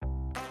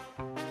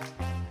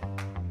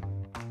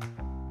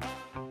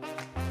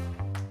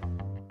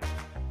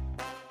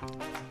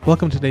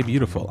Welcome to Day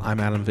Beautiful. I'm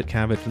Adam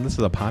Vitkavich, and this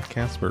is a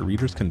podcast where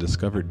readers can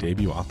discover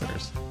debut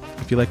authors.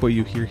 If you like what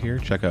you hear here,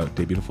 check out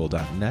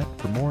daybeautiful.net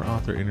for more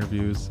author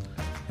interviews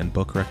and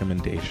book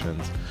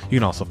recommendations. You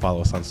can also follow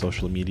us on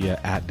social media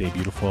at Day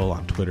Beautiful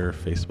on Twitter,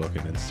 Facebook,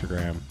 and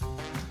Instagram.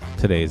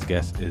 Today's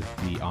guest is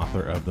the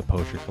author of the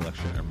poetry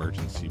collection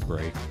Emergency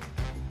Break.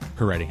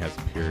 Her writing has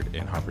appeared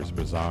in Harper's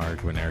Bazaar,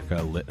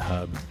 Gwinnerica, Lit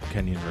Hub,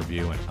 Kenyon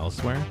Review, and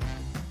elsewhere.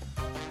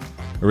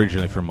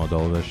 Originally from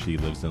Moldova, she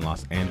lives in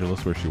Los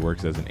Angeles, where she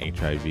works as an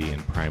HIV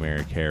and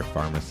primary care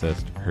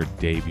pharmacist. Her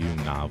debut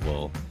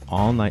novel,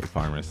 All Night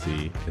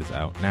Pharmacy, is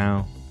out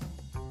now.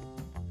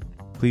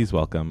 Please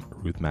welcome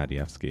Ruth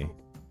Madievsky.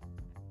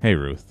 Hey,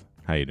 Ruth.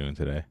 How you doing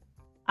today?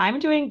 I'm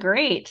doing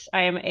great.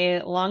 I am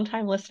a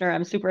longtime listener.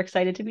 I'm super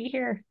excited to be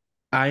here.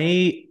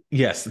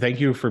 Yes, thank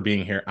you for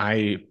being here.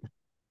 I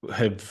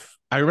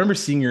remember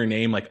seeing your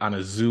name like on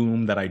a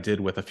Zoom that I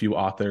did with a few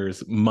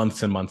authors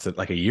months and months,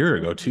 like a year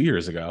ago, 2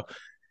 years ago.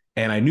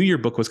 And I knew your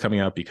book was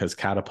coming out because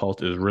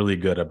Catapult is really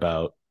good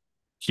about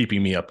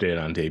keeping me updated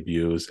on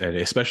debuts, and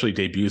especially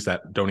debuts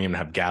that don't even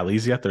have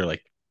galleys yet. They're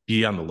like,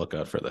 be on the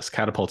lookout for this.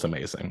 Catapult's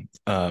amazing.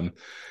 And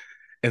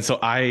so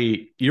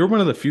you're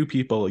one of the few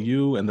people,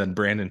 you and then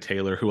Brandon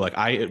Taylor, who like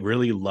I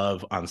really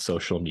love on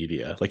social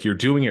media. Like, you're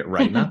doing it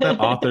right. Not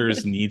that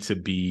authors need to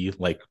be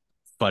like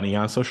funny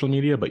on social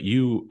media, but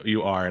you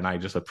are, and I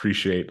just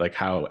appreciate like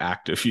how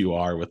active you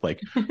are with like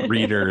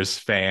readers,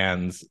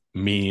 fans,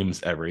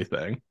 memes,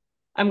 everything.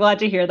 I'm glad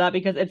to hear that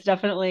because it's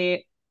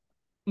definitely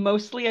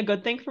mostly a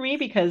good thing for me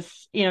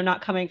because,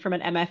 not coming from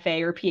an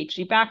MFA or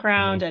PhD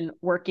background and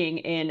working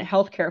in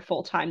healthcare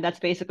full time, that's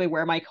basically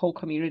where my whole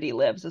community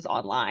lives, is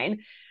online.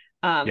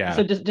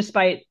 So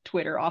despite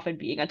Twitter often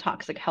being a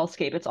toxic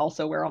hellscape, it's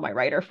also where all my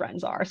writer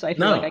friends are. So I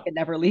feel like I could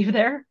never leave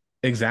there.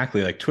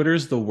 Exactly. Like,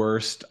 Twitter's the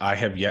worst. I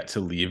have yet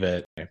to leave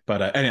it.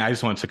 But anyway, I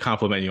just wanted to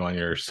compliment you on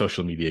your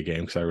social media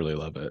game because I really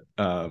love it.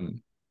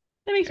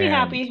 That makes me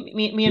happy.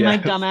 Me and yeah. my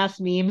dumbass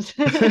memes.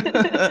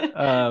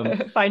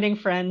 Finding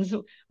friends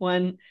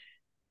one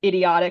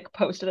idiotic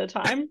post at a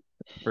time.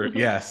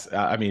 Yes.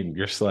 I mean,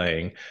 you're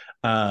slaying.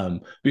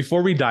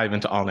 Before we dive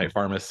into All Night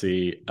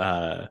Pharmacy,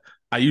 I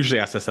usually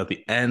ask this at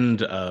the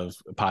end of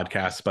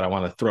podcasts, but I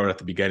want to throw it at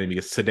the beginning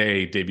because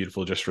today, Day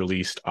Beautiful just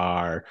released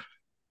our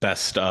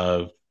best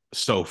of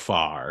so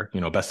far,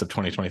 best of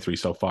 2023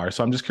 so far.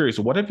 So I'm just curious,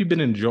 what have you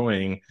been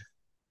enjoying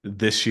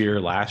this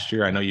year, last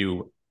year? I know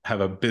you have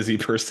a busy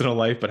personal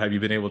life, but have you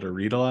been able to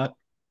read a lot?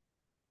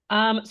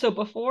 So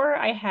before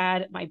I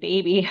had my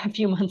baby a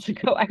few months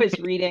ago, I was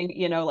reading,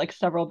 like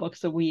several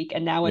books a week,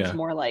 and now it's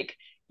more like,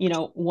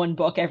 one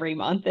book every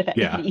month, if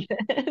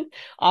even.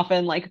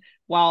 Often like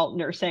while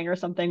nursing or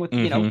something with,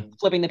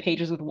 flipping the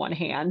pages with one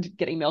hand,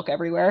 getting milk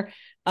everywhere.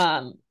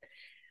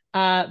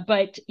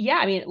 But yeah,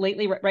 I mean,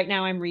 lately, right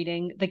now I'm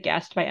reading The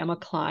Guest by Emma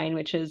Cline,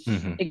 which is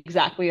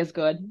exactly as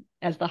good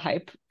as the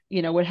hype,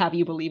 would have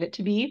you believe it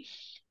to be.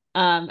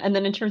 And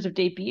then in terms of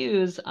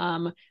debuts,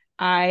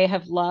 I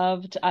have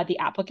loved The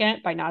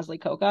Applicant by Nazli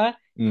Koka.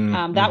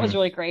 That was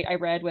really great. I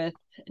read with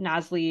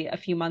Nazli a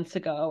few months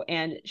ago,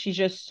 and she's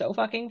just so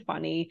fucking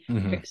funny.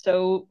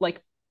 So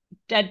like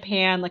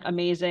deadpan, like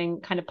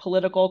amazing kind of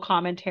political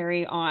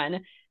commentary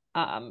on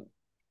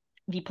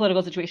the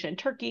political situation in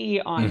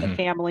Turkey, on the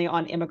family,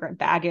 on immigrant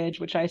baggage,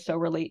 which I so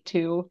relate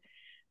to.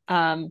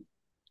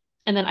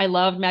 And then I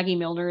loved Maggie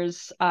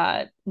Milner's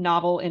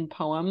novel in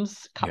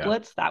poems,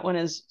 Couplets. That one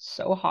is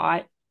so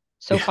hot,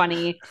 so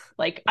funny.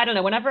 Like, I don't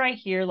know, whenever I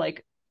hear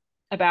like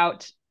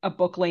about a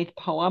book length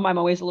poem, I'm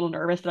always a little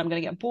nervous that I'm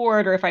going to get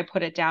bored, or if I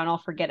put it down,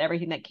 I'll forget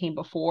everything that came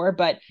before.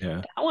 But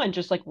that one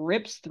just like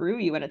rips through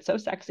you, and it's so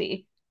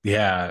sexy.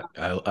 Yeah,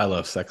 I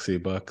love sexy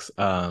books.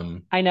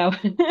 I know.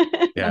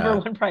 Number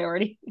one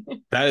priority.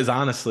 That is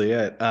honestly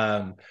it.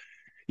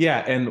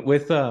 Yeah, and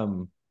with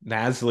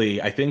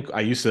Nasli, I think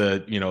I used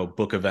to,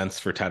 book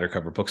events for Tattered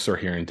Cover Bookstore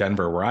here in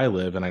Denver, where I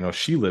live, and I know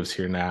she lives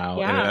here now.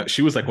 Yeah. And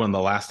she was like one of the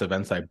last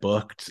events I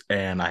booked,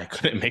 and I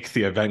couldn't make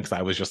the event because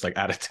I was just like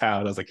out of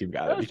town. I was like, you've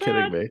got to be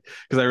kidding me,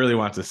 because I really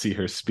want to see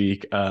her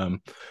speak. But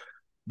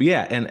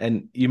yeah,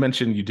 and you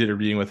mentioned you did a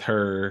reading with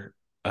her.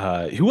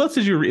 Who else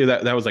did you read?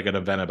 That was like an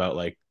event about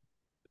like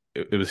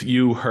it was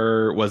you,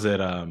 her. Was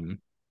it I'm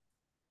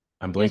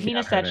It was blanking Mina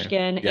on her name.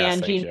 Setchkin Yes,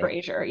 and thank Jean you.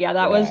 Fraser. Yeah,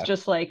 that was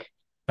just like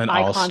An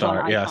icons on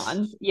all-star. Yes,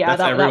 icons. Yeah,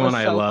 that's that everyone was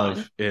I so love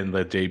fun. in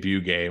the debut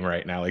game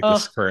right now, like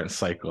this Ugh. current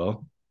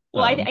cycle.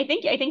 Well, I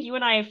think you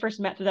and I first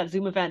met through that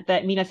Zoom event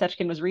that Mina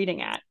Setchkin was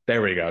reading at.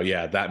 There we go.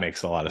 Yeah, that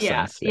makes a lot of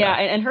Yeah, sense. yeah,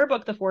 Yeah. and her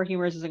book, The Four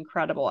Humors, is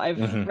incredible. I've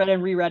read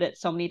and reread it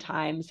so many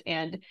times,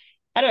 and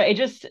I don't know, it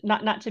just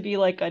not to be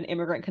like an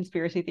immigrant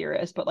conspiracy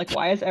theorist, but like,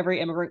 why is every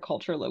immigrant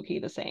culture low key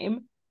the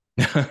same?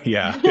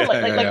 Yeah.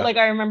 Like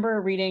I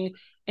remember reading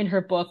in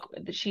her book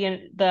that she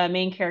and the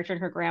main character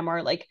and her grandma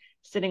are like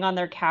sitting on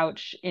their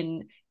couch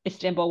in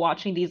Istanbul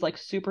watching these like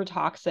super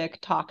toxic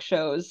talk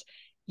shows,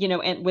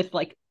 and with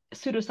like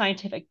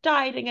pseudoscientific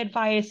dieting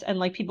advice and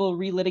like people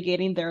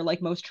relitigating their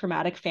like most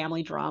traumatic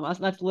family dramas.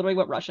 And that's literally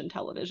what Russian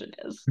television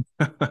is.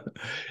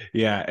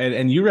 Yeah,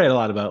 and you write a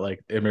lot about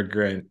like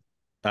immigrant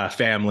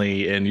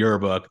family in your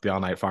book, The All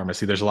Night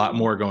Pharmacy. There's a lot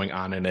more going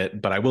on in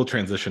it, but I will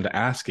transition to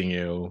asking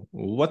you,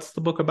 what's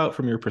the book about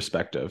from your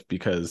perspective?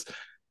 Because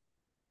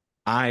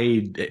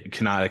I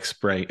cannot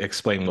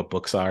explain what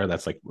books are.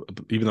 That's like,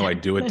 even though I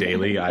do it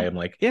daily, I am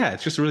like, yeah,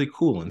 it's just really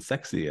cool and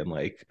sexy and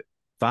like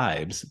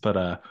vibes.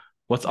 But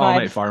what's All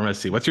Night Vibes.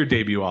 Pharmacy? What's your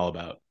debut all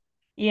about?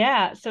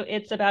 Yeah, so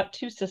it's about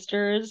two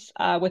sisters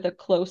with a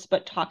close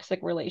but toxic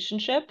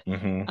relationship.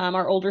 Mm-hmm.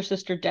 Our older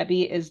sister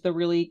Debbie is the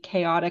really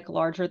chaotic,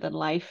 larger than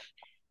life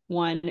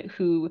one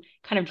who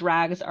kind of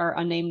drags our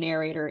unnamed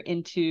narrator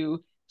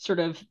into sort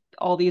of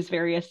all these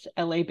various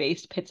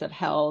LA-based pits of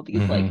hell,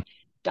 these Mm-hmm. like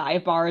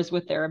dive bars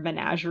with their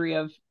menagerie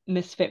of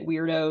misfit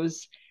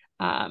weirdos,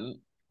 um,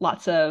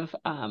 lots of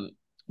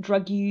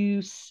drug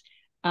use.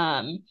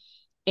 Um,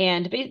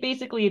 and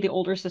basically, the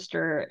older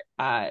sister,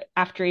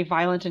 after a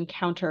violent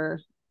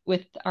encounter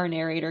with our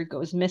narrator,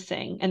 goes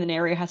missing, and the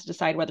narrator has to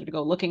decide whether to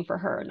go looking for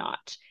her or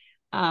not.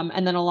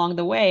 And then along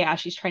the way, as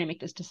she's trying to make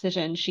this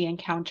decision, she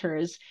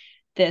encounters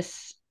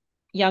this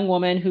young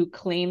woman who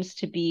claims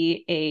to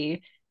be a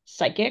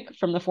psychic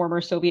from the former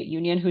Soviet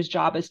Union, whose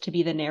job is to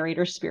be the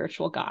narrator's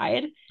spiritual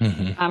guide.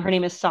 Mm-hmm. Her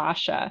name is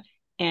Sasha,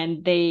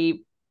 and they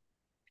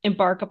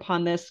embark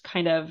upon this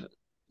kind of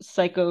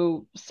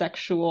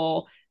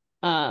psychosexual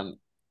um,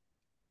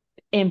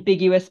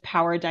 ambiguous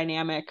power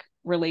dynamic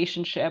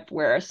relationship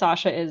where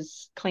Sasha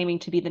is claiming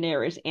to be the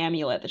narrator's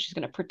amulet, that she's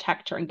going to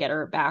protect her and get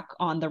her back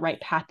on the right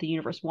path the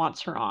universe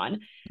wants her on.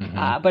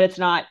 Mm-hmm. But it's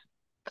not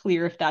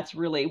clear if that's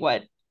really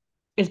what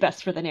is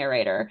best for the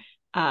narrator.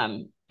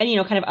 And,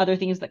 kind of other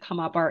things that come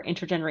up are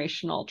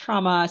intergenerational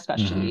trauma, Mm-hmm.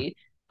 especially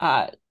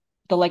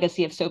the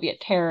legacy of Soviet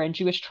terror and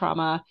Jewish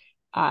trauma.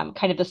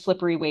 Kind of the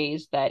slippery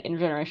ways that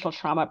intergenerational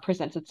trauma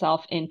presents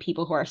itself in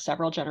people who are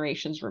several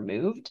generations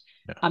removed.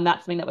 Yeah.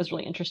 That's something that was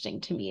really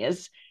interesting to me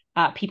is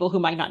people who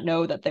might not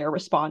know that they're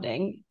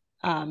responding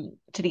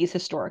to these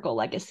historical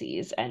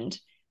legacies and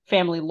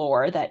family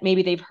lore that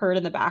maybe they've heard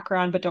in the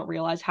background, but don't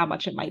realize how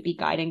much it might be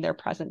guiding their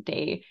present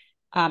day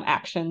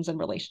actions and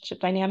relationship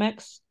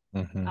dynamics.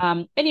 Mm-hmm.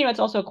 And it's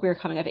also a queer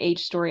coming of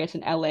age story. It's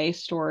an LA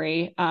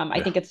story. I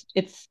Yeah. think it's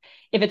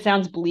if it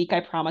sounds bleak, I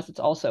promise it's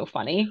also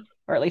funny,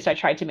 or at least I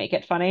tried to make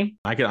it funny.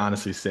 I can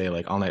honestly say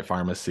like All Night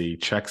Pharmacy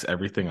checks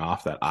everything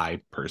off that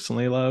I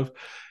personally love.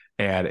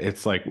 And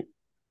it's like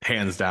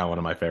hands down one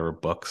of my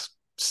favorite books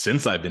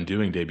since I've been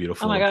doing Day Oh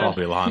Beautiful my and God.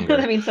 probably That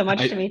longer. means so much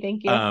to I me.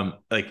 Thank you.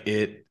 like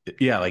it,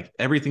 yeah, like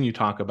everything you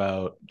talk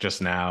about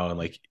just now and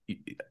like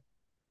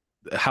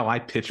how I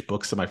pitch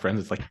books to my friends,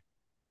 it's like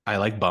I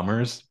like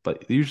bummers,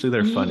 but usually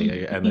they're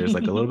funny and there's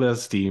like a little bit of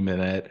steam in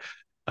it.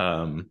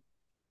 Um,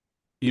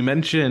 you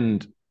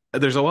mentioned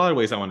there's a lot of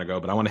ways I want to go,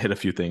 but I want to hit a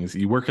few things.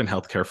 You work in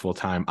healthcare full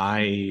time.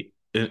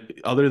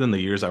 Other than the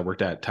years I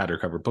worked at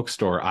Tattered Cover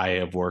Bookstore, I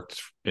have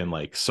worked in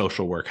like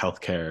social work,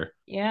 healthcare.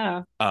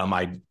 Yeah.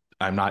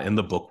 I'm not in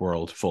the book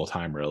world full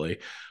time really.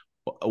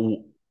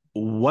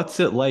 What's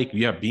it like,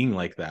 yeah, being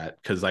like that?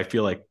 Because I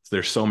feel like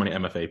there's so many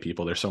MFA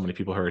people, there's so many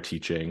people who are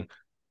teaching,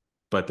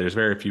 but there's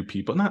very few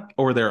people, not,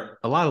 or there are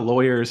a lot of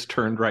lawyers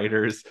turned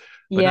writers,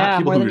 but not Yeah,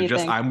 people more who than are you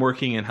just, think. I'm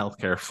working in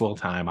healthcare full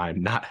time.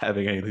 I'm not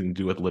having anything to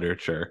do with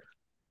literature.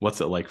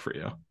 What's it like for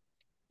you?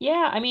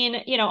 Yeah, I mean,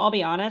 I'll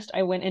be honest,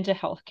 I went into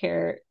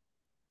healthcare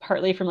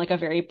partly from like a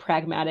very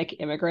pragmatic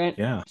immigrant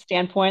Yeah.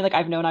 standpoint. Like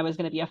I've known I was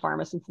going to be a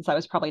pharmacist since I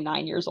was probably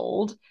 9 years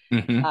old.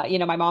 Hmm.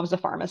 My mom's a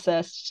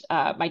pharmacist,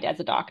 my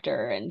dad's a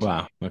doctor, and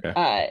Wow. Okay.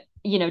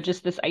 uh,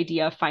 just this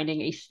idea of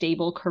finding a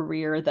stable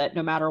career that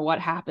no matter what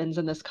happens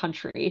in this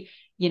country,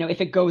 if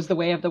it goes the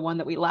way of the one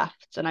that we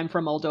left, and I'm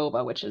from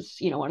Moldova, which is,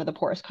 one of the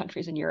poorest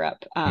countries in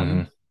Europe.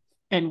 Hmm.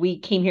 And we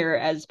came here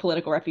as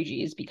political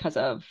refugees because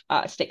of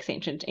state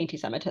sanctioned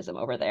anti-Semitism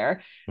over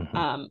there.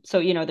 Hmm.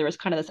 So, there was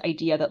kind of this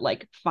idea that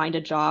like find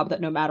a job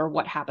that no matter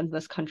what happens in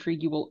this country,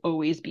 you will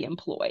always be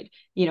employed,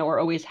 or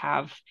always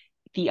have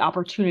the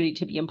opportunity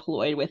to be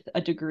employed with a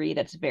degree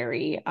that's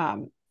very,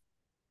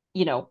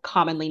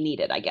 commonly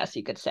needed, I guess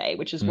you could say,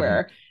 which is Hmm.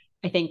 where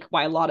I think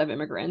why a lot of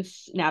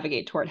immigrants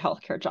navigate toward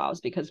healthcare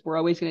jobs because we're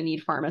always going to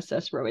need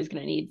pharmacists, we're always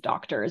going to need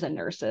doctors and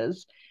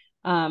nurses.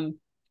 Um,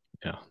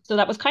 Yeah. so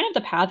that was kind of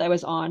the path I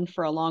was on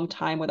for a long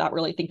time without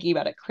really thinking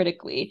about it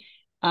critically.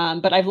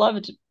 But I've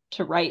loved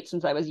to write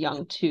since I was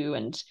young too.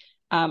 And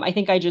I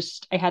think I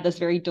had this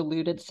very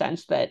diluted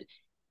sense that,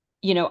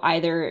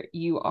 either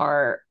you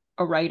are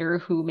a writer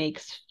who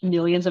makes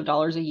millions of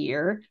dollars a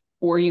year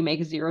or you make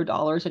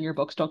 $0 and your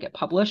books don't get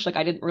published. Like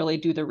I didn't really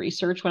do the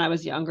research when I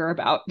was younger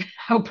about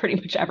how pretty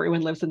much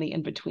everyone lives in the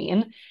in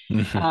between.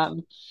 Hmm.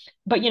 Um,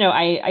 but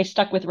I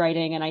stuck with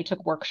writing and I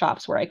took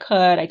workshops where I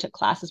could, I took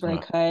classes where I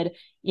Wow.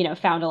 could,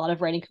 found a lot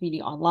of writing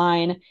community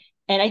online.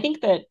 And I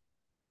think that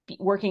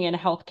working in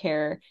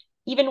healthcare,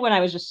 even when I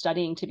was just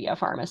studying to be a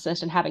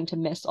pharmacist and having to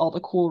miss all the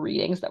cool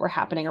readings that were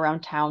happening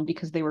around town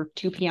because they were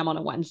 2 p.m. on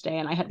a Wednesday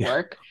and I had Yeah.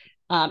 work,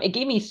 it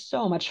gave me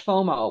so much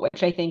FOMO,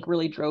 which I think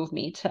really drove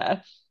me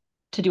to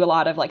do a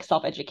lot of like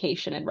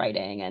self-education and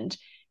writing and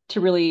to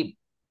really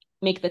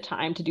make the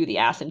time to do the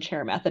ass and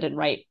chair method and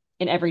write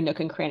in every nook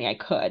and cranny I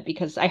could,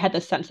 because I had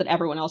the sense that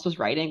everyone else was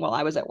writing while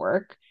I was at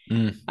work.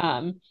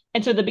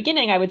 And so at the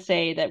beginning, I would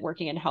say that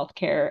working in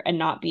healthcare and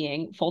not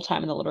being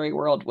full-time in the literary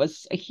world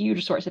was a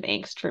huge source of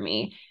angst for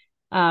me.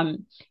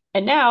 And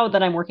now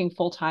that I'm working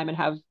full-time and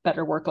have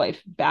better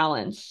work-life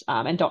balance,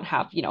 and don't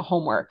have,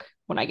 homework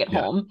when I get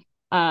home,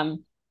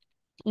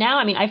 now,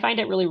 I mean, I find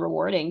it really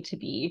rewarding to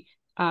be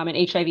an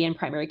HIV and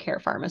primary care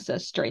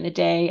pharmacist during the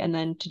day, and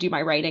then to do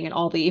my writing in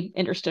all the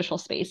interstitial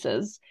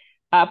spaces,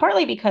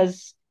 partly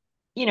because,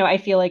 I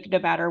feel like no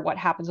matter what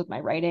happens with my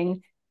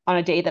writing, on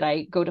a day that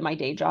I go to my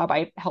day job,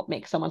 I help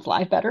make someone's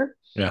life better.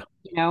 Yeah.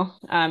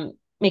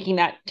 Making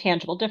that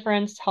tangible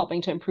difference,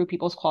 helping to improve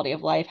people's quality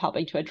of life,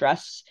 helping to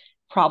address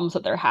problems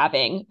that they're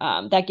having.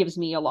 That gives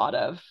me a lot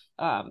of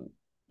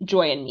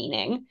joy and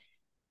meaning.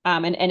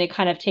 And it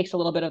kind of takes a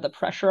little bit of the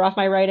pressure off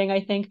my writing,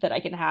 I think, that I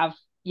can have,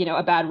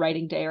 a bad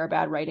writing day or a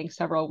bad writing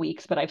several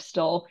weeks, but I've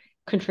still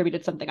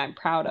contributed something I'm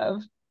proud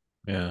of.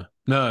 Yeah.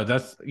 No,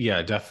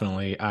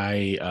 definitely.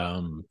 I,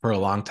 for a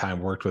long time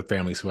worked with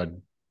families who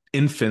had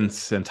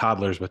infants and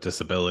toddlers with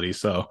disabilities.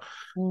 So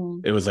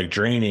it was like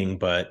draining,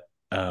 but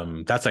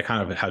that's like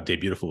kind of how Day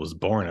Beautiful was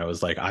born. I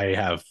was like, I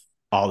have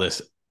all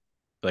this,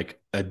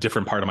 like a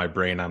different part of my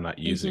brain I'm not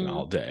using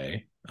all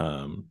day.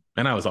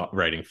 And I was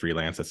writing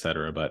freelance,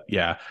 etc. But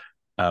yeah,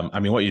 I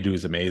mean, what you do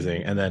is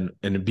amazing.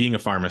 And being a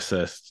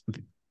pharmacist,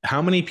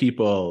 how many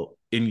people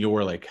in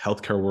your like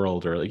healthcare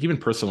world or like even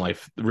personal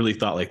life really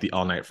thought like the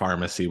all-night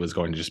pharmacy was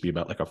going to just be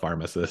about like a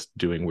pharmacist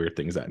doing weird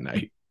things at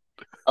night?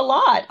 A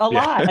lot.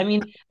 Yeah. I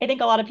mean, I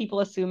think a lot of people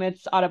assume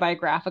it's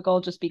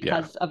autobiographical just Yeah.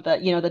 because of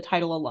the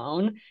title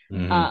alone.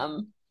 Mm-hmm.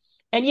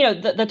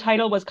 And the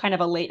title was kind of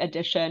a late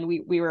addition.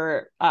 We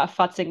were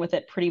futzing with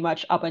it pretty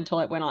much up until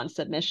it went on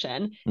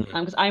submission,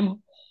 because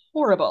I'm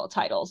horrible at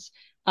titles.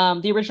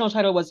 The original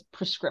title was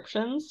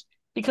Prescriptions,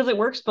 because it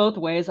works both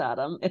ways,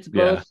 Adam. It's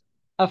Yeah. both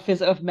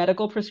of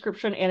medical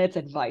prescription, and it's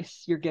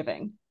advice you're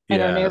giving.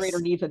 And our narrator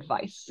Yes. needs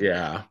advice.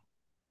 Yeah.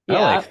 I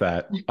Yeah. like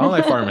that.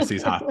 All-night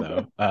pharmacy's hot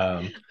though.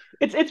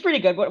 It's pretty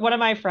good. One of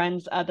my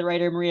friends, the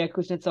writer Maria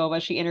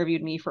Kuznetsova, she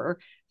interviewed me for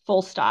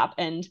Full Stop,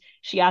 and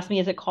she asked me,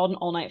 "Is it called an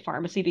all-night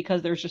pharmacy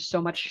because there's just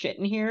so much shit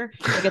in here?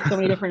 Like it's so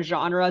many different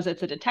genres.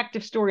 It's a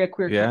detective story, a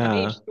queer coming of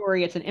age Yeah.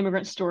 story, it's an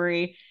immigrant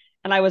story."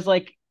 And I was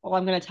like, "Well,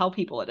 I'm going to tell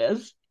people it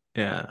is."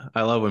 Yeah.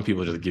 I love when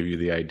people just give you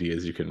the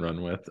ideas you can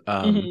run with.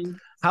 Mm-hmm.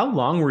 How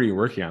long were you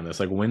working on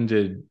this? Like when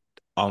did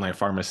All-Night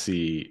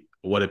Pharmacy,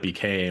 what it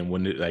became,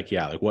 when did like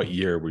what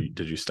year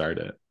did you start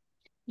it?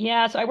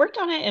 Yeah, so I worked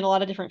on it in a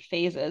lot of different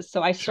phases.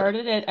 So I Sure.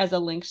 started it as a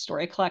linked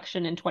story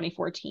collection in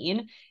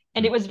 2014,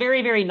 and it Mm. was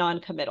very, very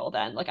non-committal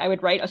then. Like I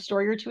would write a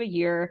story or two a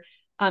year.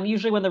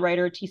 Usually when the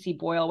writer T.C.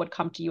 Boyle would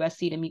come to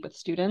USC to meet with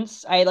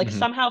students, I like Mhm.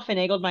 somehow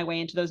finagled my way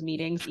into those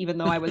meetings, even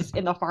though I was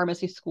in the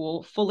pharmacy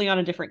school, fully on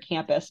a different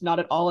campus, not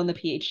at all in the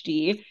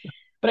PhD.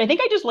 But I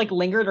think I just like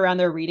lingered around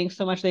their reading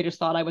so much they just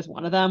thought I was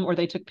one of them, or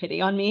they took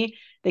pity on me.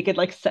 They could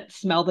like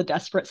smell the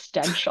desperate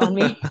stench on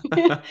me.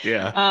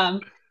 Yeah.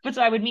 um, but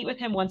so I would meet with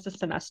him once a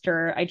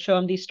semester. I'd show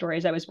him these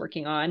stories I was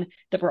working on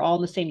that were all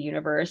in the same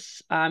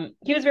universe.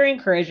 He was very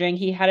encouraging.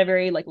 He had a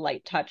very like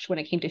light touch when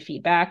it came to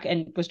feedback,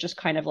 and was just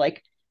kind of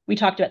like, we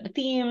talked about the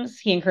themes.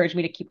 He encouraged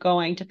me to keep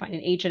going, to find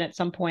an agent at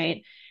some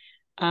point.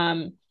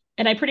 And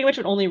I pretty much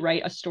would only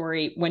write a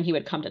story when he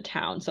would come to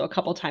town, so a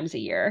couple times a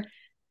year.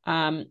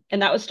 And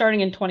that was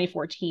starting in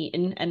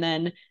 2014. And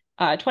then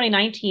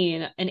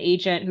 2019, an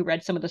agent who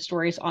read some of the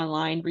stories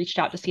online reached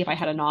out to see if I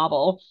had a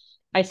novel.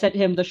 I sent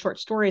him the short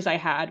stories I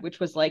had, which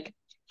was like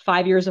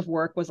 5 years of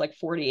work, was like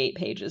 48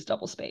 pages,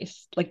 double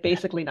space, like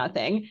basically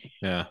nothing.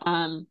 Yeah.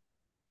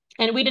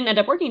 And we didn't end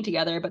up working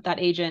together, but that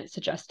agent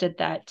suggested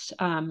that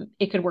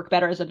it could work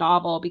better as a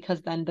novel,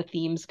 because then the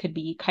themes could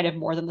be kind of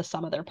more than the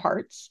sum of their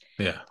parts.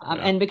 Yeah.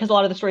 And because a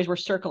lot of the stories were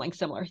circling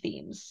similar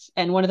themes.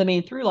 And one of the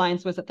main through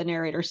lines was that the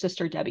narrator's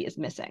sister, Debbie, is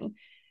missing.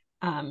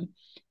 Um,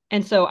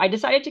 and so I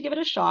decided to give it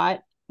a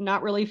shot,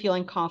 not really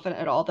feeling confident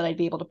at all that I'd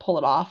be able to pull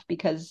it off,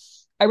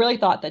 because I really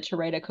thought that to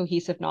write a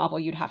cohesive novel,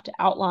 you'd have to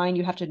outline,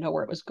 you have to know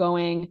where it was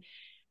going.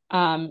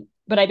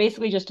 But I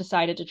basically just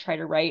decided to try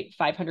to write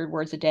 500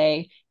 words a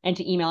day and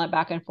to email it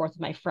back and forth with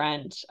my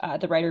friend,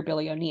 the writer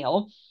Billy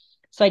O'Neill.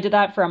 So I did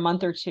that for a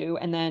month or two.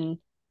 And then,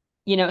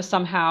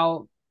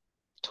 somehow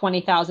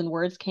 20,000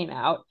 words came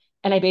out.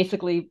 And I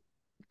basically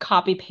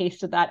copy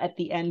pasted that at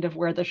the end of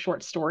where the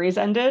short stories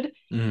ended.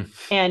 Mm.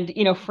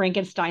 And,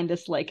 Frankenstein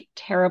this like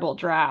terrible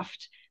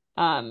draft.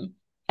 And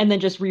then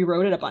just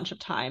rewrote it a bunch of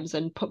times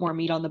and put more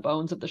meat on the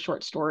bones of the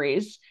short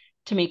stories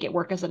to make it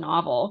work as a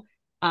novel.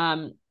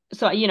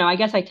 So I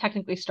guess I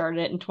technically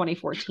started it in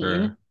 2014,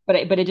 Sure. but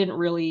it didn't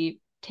really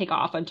take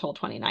off until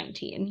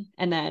 2019,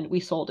 and then we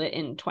sold it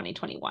in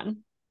 2021.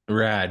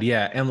 Rad.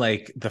 Yeah. And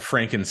like the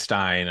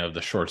Frankenstein of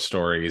the short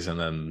stories and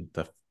then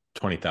the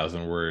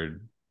 20,000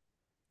 word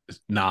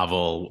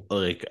novel,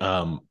 like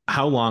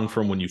how long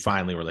from when you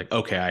finally were like,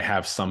 okay, I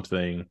have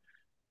something,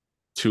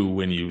 to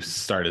when you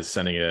started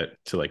sending it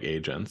to like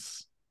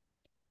agents?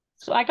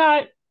 So I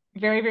got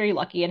very, very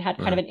lucky and had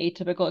kind of an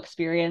atypical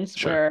experience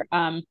Sure.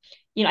 where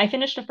I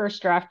finished a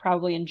first draft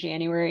probably in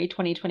January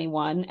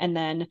 2021. And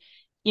then,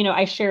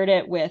 I shared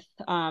it with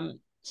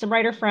some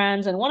writer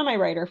friends. And one of my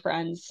writer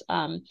friends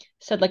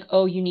said, like,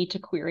 oh, you need to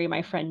query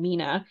my friend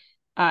Mina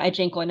at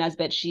Jankel and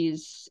Nesbitt.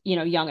 She's,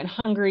 young and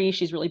hungry.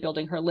 She's really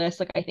building her list.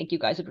 Like, I think you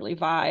guys would really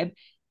vibe.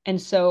 And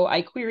so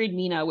I queried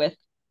Mina with,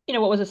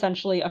 what was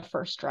essentially a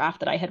first draft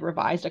that I had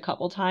revised a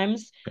couple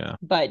times, Yeah.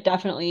 but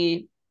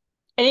definitely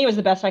I think it was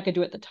the best I could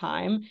do at the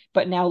time,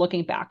 but now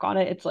looking back on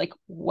it, it's like,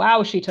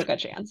 wow, she took a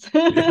chance.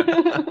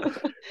 Yeah.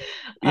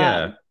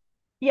 Yeah. um,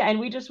 yeah, and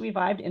we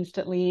vibed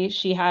instantly.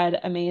 She had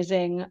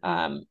amazing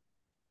kind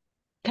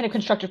of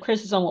constructive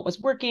criticism on what was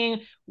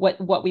working,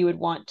 what we would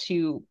want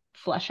to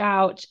flesh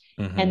out,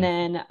 and Hmm.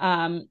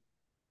 then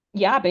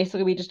yeah,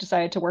 basically we just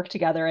decided to work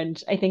together.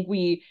 And I think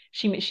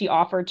she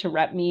offered to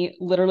rep me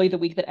literally the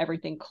week that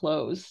everything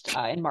closed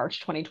in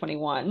March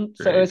 2021.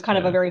 So it was Great. kind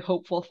of a Yeah. very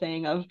hopeful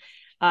thing of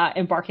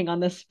embarking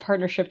on this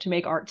partnership to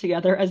make art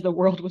together as the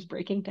world was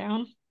breaking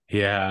down.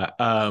 Yeah.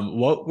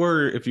 What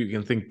were, if you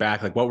can think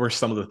back, like what were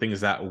some of the things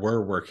that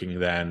were working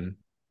then,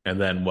 and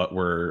then what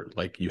were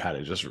like you had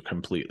to just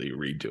completely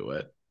redo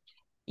it?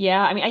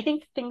 Yeah, I mean, I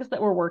think things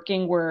that were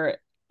working were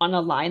on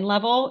a line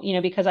level,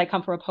 because I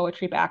come from a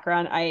poetry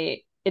background,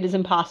 it is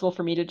impossible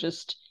for me to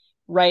just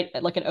write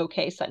like an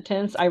okay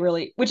sentence.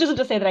 Which isn't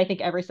to say that I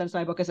think every sentence in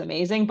my book is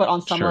amazing, but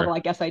on some level, Sure. I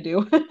guess I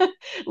do.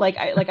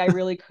 I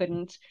really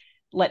couldn't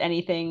let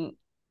anything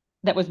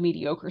that was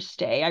mediocre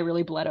stay. I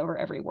really bled over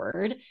every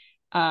word,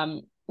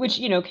 which,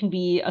 can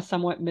be a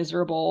somewhat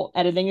miserable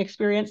editing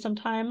experience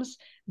sometimes.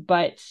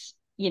 But,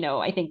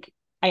 I think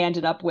I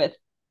ended up with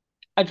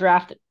a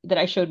draft that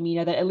I showed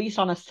Mina that at least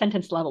on a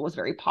sentence level was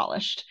very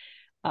polished.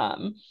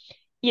 Um,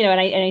 and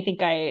I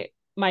think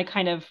my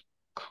kind of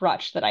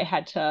crutch that I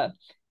had to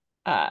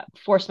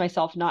force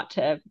myself not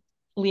to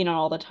lean on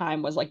all the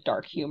time was like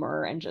dark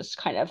humor and just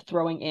kind of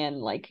throwing in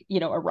like,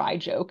 a wry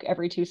joke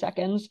every 2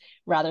 seconds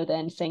rather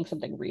than saying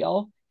something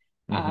real.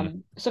 Hmm.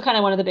 So kind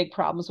of one of the big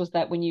problems was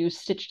that when you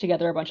stitch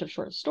together a bunch of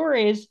short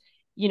stories,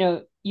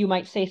 you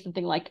might say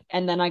something like,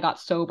 and then I got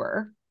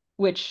sober,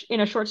 which in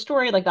a short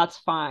story, like that's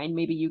fine.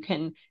 Maybe you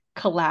can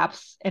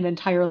collapse an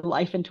entire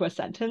life into a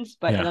sentence,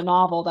 but in Yeah. a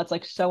novel, that's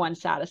like so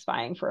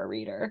unsatisfying for a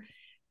reader.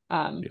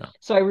 Yeah.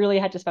 So I really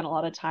had to spend a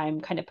lot of time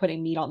kind of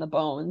putting meat on the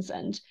bones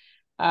and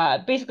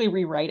basically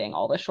rewriting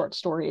all the short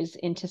stories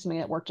into something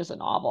that worked as a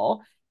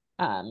novel.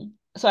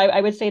 So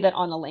I would say that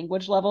on a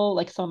language level,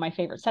 like some of my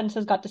favorite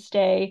sentences got to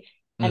stay,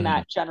 and Hmm.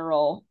 that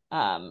general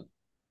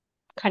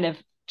kind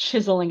of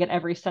chiseling at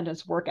every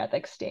sentence work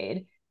ethic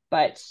stayed.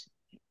 But,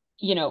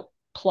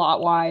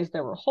 plot wise,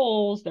 there were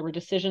holes, there were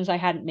decisions I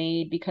hadn't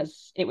made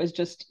because it was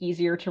just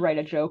easier to write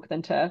a joke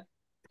than to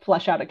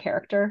flesh out a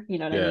character. You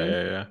know what I Yeah. mean?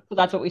 Yeah. Yeah. So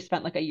that's what we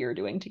spent like a year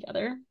doing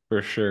together.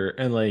 For sure.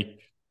 And like,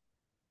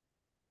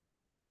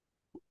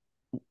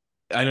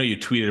 I know you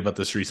tweeted about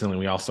this recently.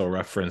 We also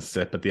referenced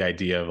it, but the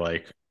idea of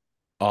like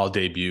all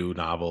debut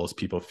novels,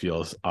 people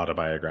feel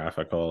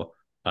autobiographical.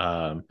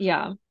 Um,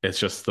 Yeah. it's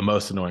just the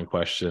most annoying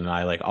question.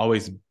 I like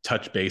always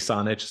touch base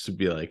on it just to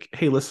be like,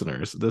 hey,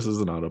 listeners, this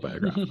is an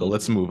autobiographical.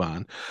 Let's move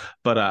on.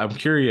 But I'm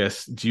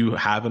curious, do you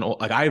have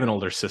like, I have an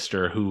older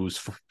sister who's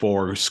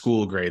 4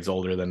 school grades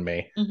older than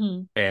me.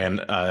 Hmm.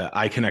 And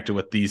I connected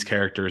with these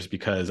characters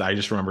because I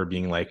just remember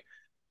being like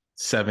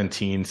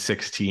 17,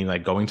 16,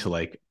 like going to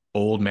like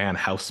old man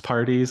house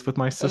parties with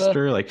my Ugh.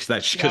 sister, like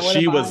that, Yeah, because what a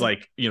she was vibe.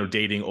 like,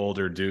 dating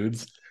older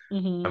dudes.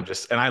 I'm Hmm.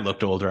 just, and I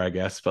looked older, I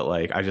guess, but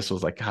like, I just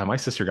was like, God, my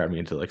sister got me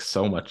into like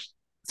so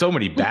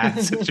many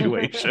bad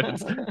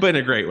situations, but in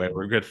a great way.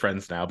 We're good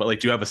friends now. But like,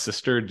 do you have a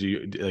sister? Do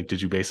you like,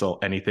 did you base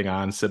anything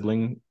on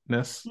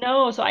siblingness?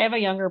 No, so I have a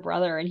younger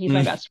brother and he's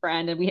my Mm. best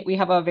friend, and we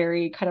have a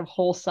very kind of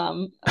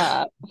wholesome,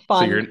 So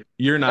fun,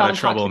 you're not a non-toxic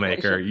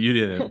troublemaker. relationship. You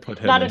didn't put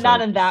him Not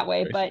into in a that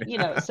way, but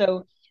situation.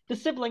 so the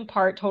sibling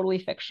part totally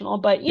fictional,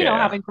 but Yeah.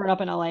 having grown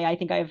up in LA, I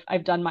think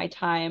I've done my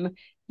time,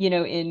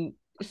 in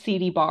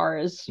seedy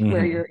bars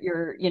where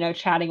Hmm. you're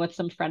chatting with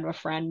some friend of a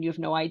friend. You have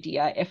no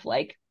idea if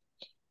like,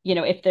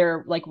 if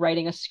they're like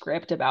writing a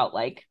script about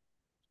like,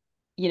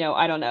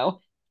 I don't know,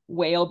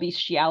 whale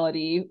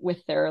bestiality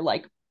with their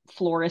like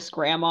florist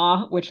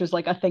grandma, which is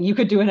like a thing you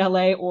could do in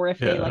LA, or if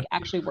they Yeah. like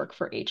actually work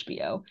for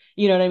HBO.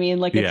 You know what I mean?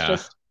 Like it's Yeah.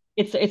 just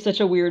it's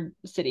such a weird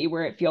city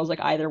where it feels like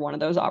either one of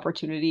those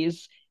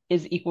opportunities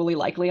is equally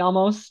likely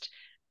almost.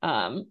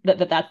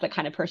 That's the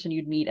kind of person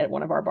you'd meet at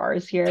one of our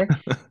bars here.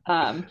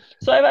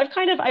 So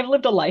I've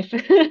lived a life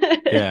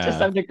to Yeah.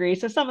 some degree.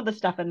 So some of the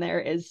stuff in there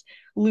is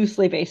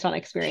loosely based on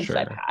experiences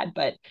I've Sure. had,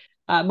 but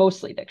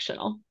mostly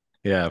fictional.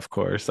 Yeah, of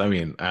course. I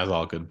mean, as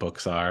all good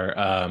books are.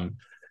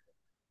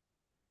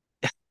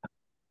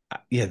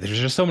 Yeah, there's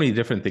just so many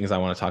different things I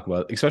want to talk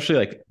about, especially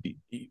like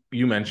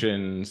you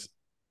mentioned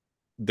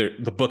the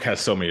book has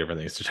so many different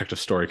things: detective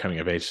story, coming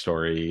of age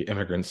story,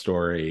 immigrant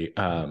story.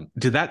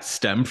 Did that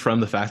stem from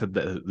the fact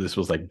that this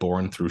was like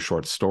born through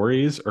short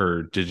stories,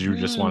 or Mm. did you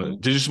just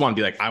want to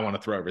be like, I want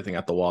to throw everything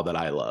at the wall that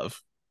I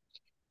love?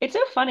 It's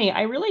so funny.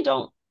 I really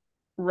don't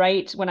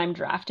write when I'm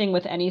drafting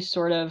with any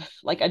sort of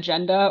like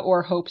agenda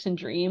or hopes and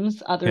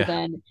dreams other Yeah.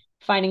 than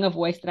finding a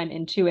voice that I'm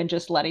into and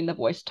just letting the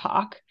voice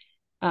talk,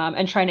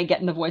 and trying to get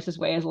in the voice's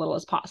way as little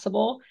as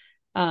possible.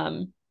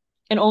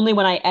 And only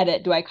when I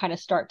edit do I kind of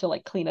start to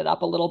like clean it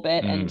up a little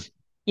bit. And,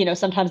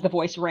 sometimes the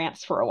voice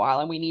rants for a while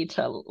and we need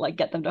to like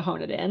get them to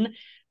hone it in.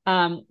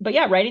 But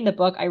yeah, writing the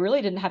book, I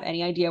really didn't have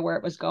any idea where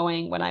it was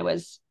going when I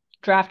was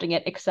drafting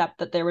it, except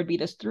that there would be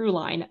this through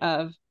line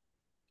of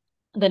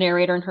the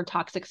narrator and her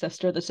toxic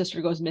sister. The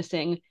sister goes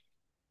missing.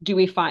 Do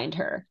we find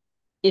her?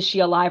 Is she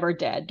alive or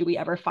dead? Do we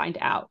ever find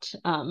out?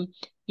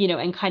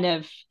 And kind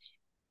of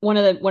one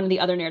of the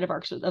other narrative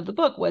arcs of the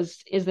book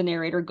is the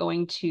narrator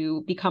going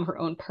to become her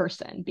own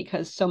person?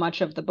 Because so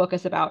much of the book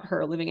is about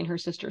her living in her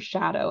sister's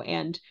shadow,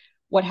 and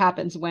what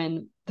happens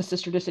when the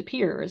sister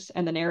disappears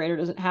and the narrator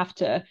doesn't have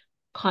to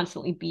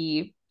constantly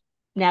be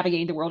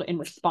navigating the world in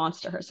response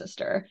to her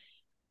sister.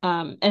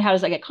 And how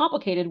does that get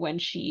complicated when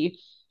she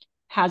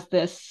has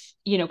this,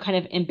 kind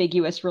of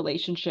ambiguous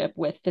relationship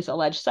with this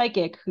alleged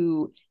psychic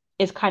who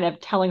is kind of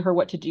telling her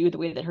what to do the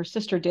way that her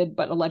sister did,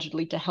 but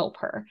allegedly to help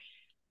her.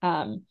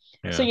 So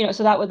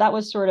that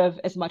was sort of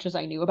as much as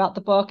I knew about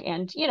the book.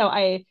 And,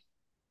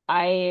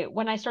 I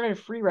when I started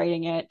free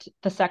writing it,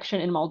 the section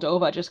in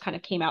Moldova just kind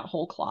of came out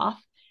whole cloth.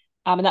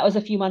 And that was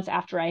a few months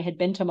after I had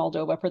been to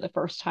Moldova for the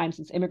first time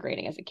since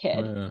immigrating as a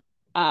kid. Oh,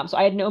 yeah. So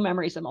I had no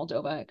memories of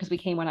Moldova because we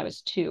came when I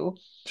was 2.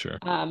 Sure.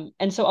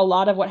 And so a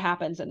lot of what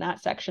happens in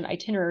that section,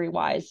 itinerary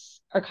wise,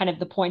 are kind of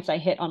the points I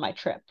hit on my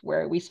trip,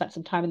 where we spent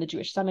some time in the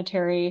Jewish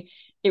cemetery.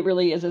 It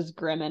really is as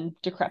grim and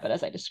decrepit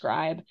as I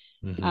describe.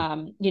 We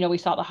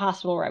saw the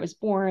hospital where I was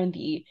born,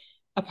 the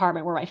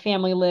apartment where my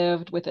family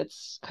lived with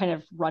its kind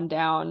of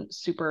rundown,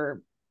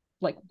 super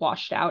like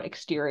washed out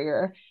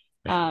exterior.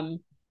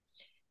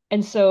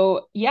 And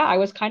so, yeah, I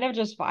was kind of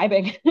just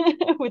vibing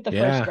with the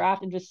first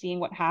draft and just seeing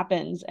what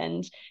happens.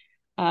 And,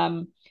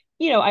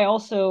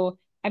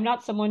 I'm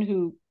not someone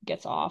who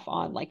gets off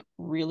on like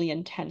really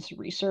intense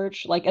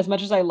research. Like, as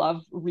much as I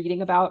love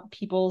reading about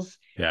people's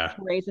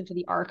forays into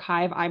the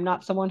archive, I'm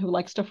not someone who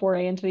likes to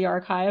foray into the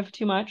archive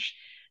too much.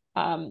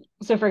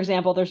 So for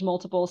example, there's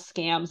multiple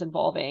scams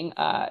involving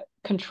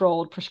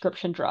controlled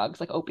prescription drugs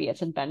like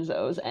opiates and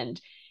benzos.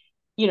 And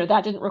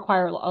that didn't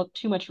require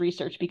too much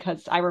research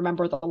because I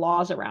remember the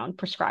laws around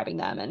prescribing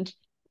them and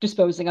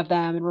disposing of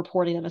them and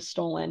reporting them as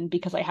stolen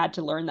because I had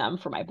to learn them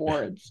for my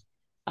boards.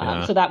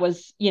 So that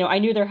was, I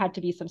knew there had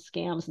to be some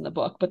scams in the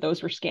book, but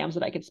those were scams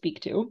that I could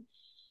speak to.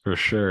 For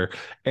sure.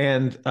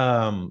 And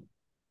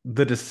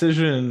the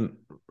decision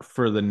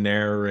for the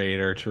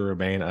narrator to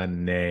remain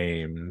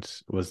unnamed,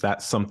 was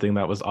that something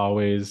that was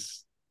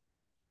always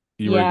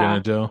you were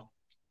going to do?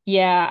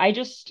 Yeah, I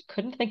just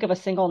couldn't think of a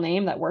single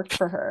name that worked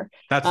for her.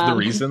 That's the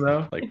reason,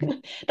 though? Like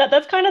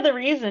that's kind of the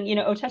reason.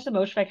 Otessa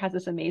Moshfegh has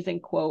this amazing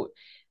quote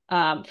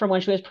from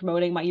when she was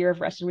promoting My Year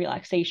of Rest and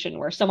Relaxation,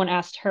 where someone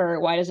asked her,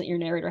 why doesn't your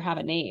narrator have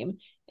a name?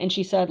 And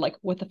she said, like,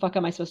 what the fuck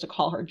am I supposed to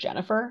call her?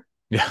 Jennifer?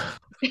 Yeah.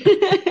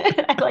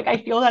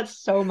 I feel that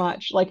so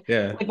much. Like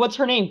what's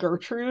her name?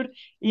 Gertrude?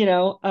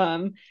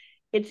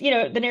 It's,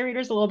 the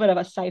narrator's a little bit of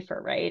a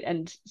cipher, right?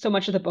 And so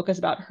much of the book is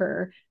about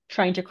her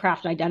trying to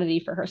craft an identity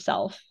for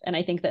herself. And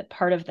I think that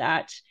part of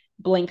that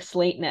blank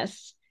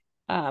slateness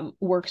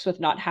works with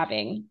not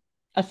having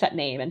a set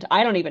name. And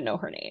I don't even know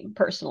her name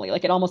personally.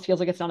 Like, it almost feels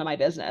like it's none of my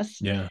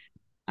business. Yeah.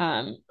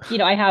 I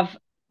have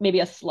maybe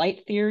a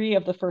slight theory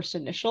of the first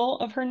initial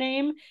of her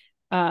name,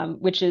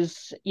 which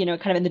is,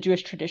 kind of in the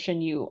Jewish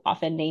tradition, you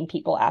often name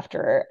people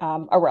after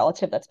a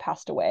relative that's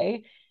passed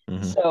away.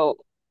 So,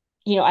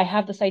 I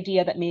have this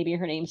idea that maybe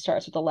her name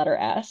starts with the letter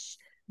S,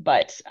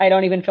 but I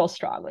don't even feel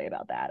strongly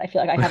about that. I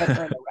feel like I haven't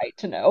earned the right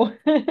to know.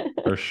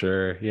 For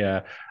sure.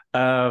 Yeah.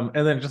 And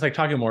then just like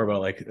talking more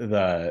about like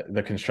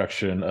the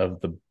construction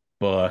of the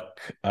book,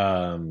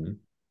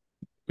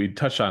 we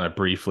touched on it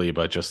briefly,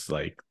 but just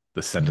like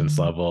the sentence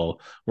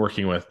level,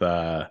 working with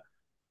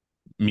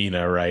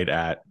Mina, right,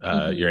 at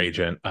your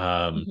agent.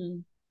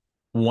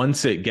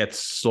 Once it gets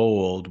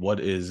sold, what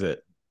is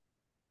it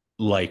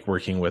like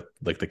working with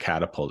like the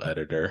Catapult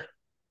editor?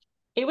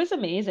 It was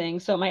amazing.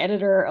 So my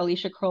editor,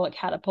 Alicia Kroll at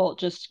Catapult,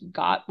 just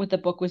got what the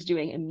book was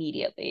doing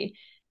immediately.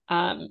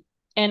 And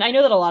I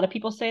know that a lot of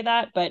people say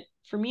that, but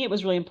for me, it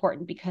was really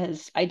important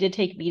because I did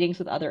take meetings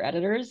with other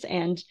editors,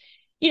 and,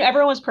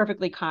 everyone was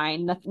perfectly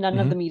kind. None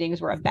of the meetings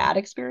were a bad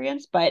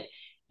experience, but,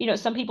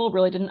 some people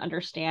really didn't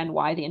understand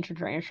why the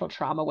intergenerational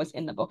trauma was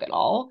in the book at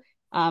all.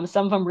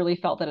 Some of them really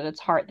felt that at its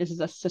heart, this is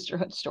a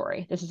sisterhood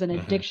story. This is an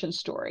addiction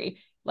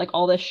story. Like,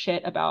 all this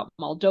shit about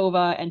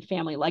Moldova and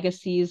family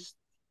legacies,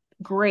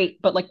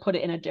 great, but like put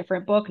it in a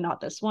different book,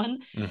 not this one.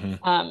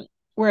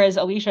 Whereas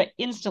Alicia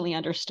instantly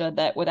understood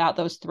that without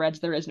those threads,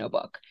 there is no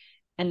book.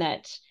 And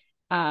that,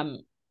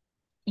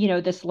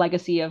 this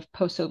legacy of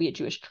post-Soviet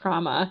Jewish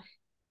trauma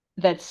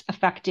that's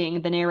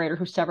affecting the narrator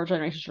who's several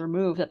generations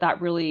removed,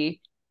 that really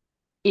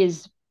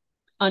is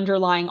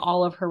underlying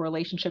all of her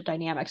relationship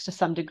dynamics to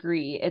some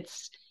degree.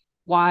 It's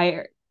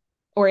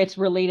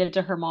related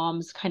to her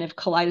mom's kind of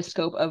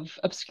kaleidoscope of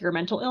obscure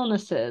mental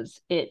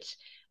illnesses. It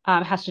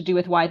has to do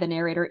with why the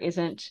narrator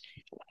isn't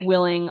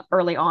willing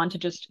early on to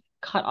just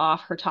cut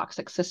off her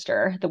toxic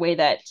sister, the way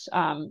that,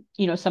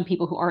 some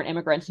people who aren't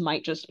immigrants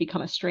might just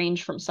become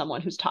estranged from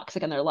someone who's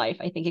toxic in their life.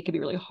 I think it could be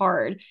really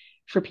hard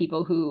for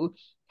people who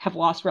have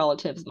lost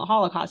relatives in the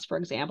Holocaust, for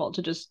example,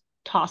 to just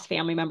toss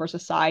family members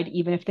aside,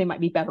 even if they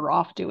might be better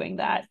off doing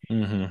that.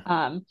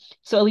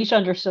 So Alicia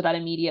understood that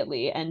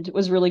immediately and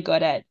was really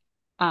good at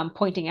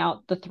pointing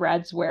out the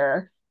threads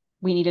where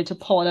we needed to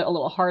pull it a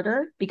little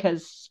harder,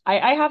 because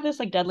I have this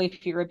like deadly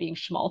fear of being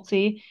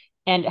schmaltzy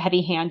and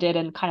heavy-handed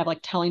and kind of like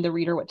telling the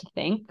reader what to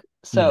think.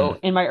 So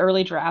in my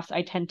early drafts,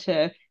 I tend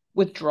to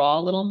withdraw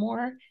a little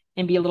more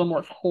and be a little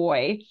more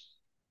coy.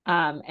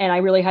 And I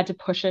really had to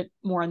push it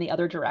more in the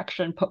other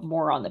direction, put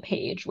more on the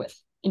page with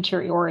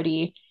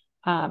interiority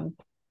and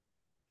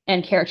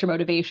character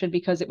motivation,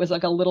 because it was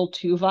like a little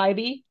too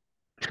vibey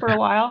for a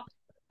while.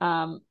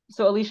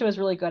 So Alicia was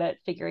really good at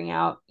figuring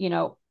out,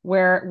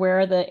 where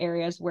are the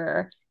areas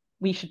where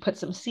we should put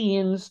some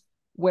scenes,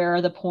 where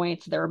are the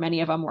points. There are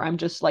many of them where I'm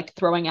just like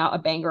throwing out a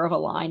banger of a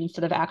line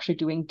instead of actually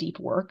doing deep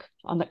work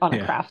on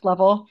a craft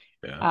level.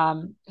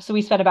 So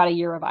we spent about a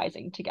year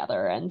revising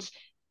together, and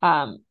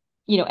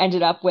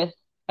ended up with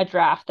a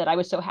draft that I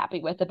was so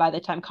happy with that by the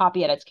time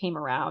copy edits came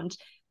around,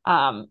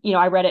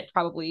 I read it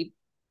probably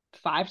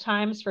 5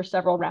 times for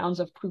several rounds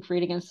of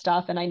proofreading and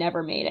stuff, and I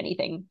never made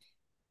anything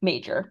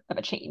major of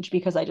a change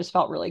because I just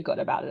felt really good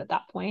about it at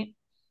that point.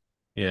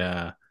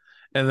 Yeah.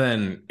 And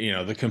then,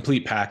 the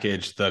complete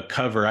package, the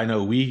cover, I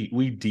know we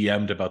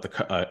DM'd about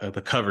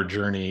the cover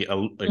journey,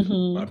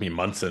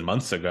 months and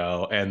months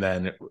ago. And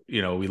then,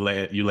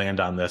 you land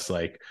on this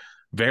like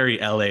very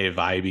LA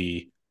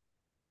vibey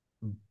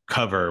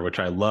cover, which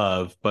I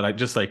love, but I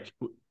just like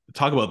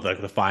talk about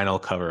the final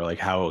cover, like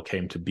how it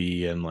came to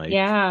be. And like,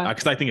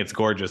 because I think it's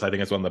gorgeous. I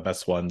think it's one of the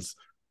best ones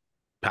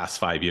past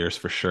 5 years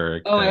for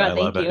sure. Oh my God, I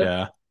love thank it. you.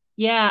 Yeah.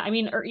 Yeah, I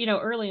mean,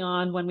 early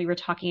on when we were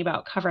talking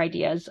about cover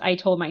ideas, I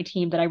told my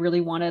team that I really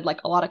wanted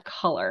like a lot of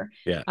color,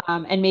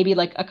 and maybe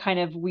like a kind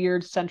of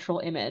weird central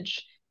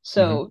image.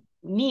 So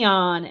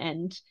neon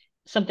and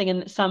something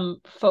in some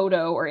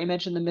photo or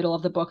image in the middle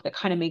of the book that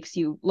kind of makes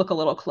you look a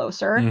little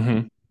closer.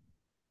 And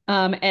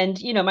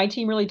my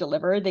team really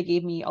delivered. They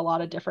gave me a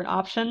lot of different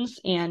options,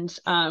 and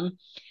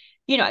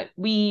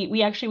we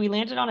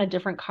landed on a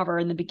different cover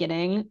in the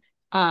beginning.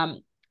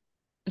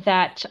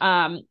 That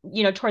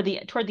toward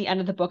the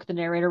end of the book, the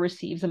narrator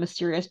receives a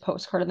mysterious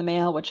postcard in the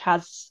mail, which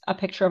has a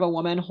picture of a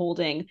woman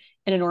holding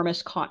an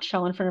enormous conch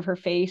shell in front of her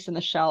face, and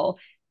the shell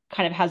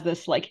kind of has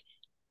this like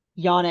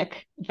yonic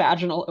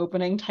vaginal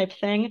opening type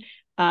thing.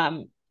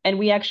 And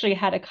we actually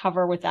had a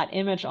cover with that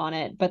image on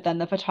it, but then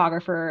the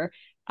photographer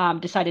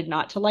decided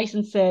not to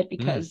license it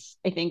because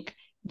I think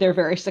they're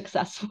very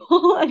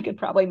successful and could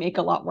probably make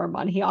a lot more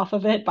money off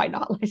of it by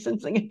not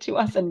licensing it to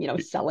us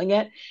and selling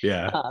it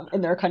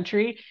in their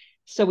country.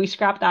 So we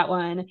scrapped that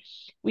one.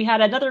 We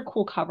had another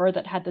cool cover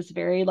that had this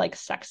very like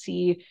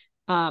sexy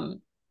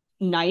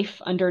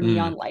knife under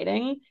neon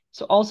lighting.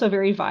 So also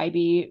very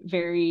vibey,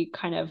 very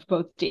kind of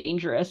both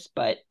dangerous,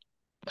 but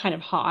kind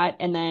of hot.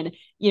 And then,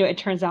 it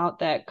turns out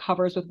that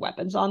covers with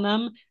weapons on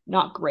them,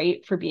 not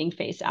great for being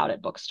face out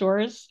at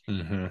bookstores.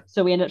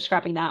 So we ended up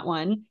scrapping that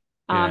one.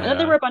 And then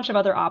there were a bunch of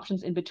other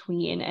options in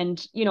between.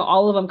 And,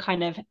 all of them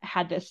kind of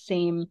had this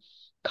same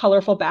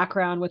colorful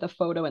background with a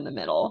photo in the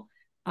middle.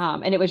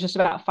 And it was just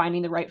about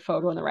finding the right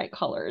photo and the right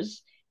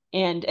colors.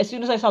 And as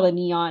soon as I saw the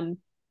neon,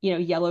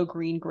 yellow,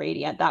 green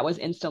gradient, that was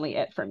instantly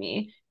it for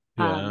me.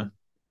 And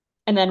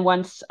then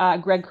once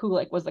Greg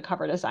Kulik was the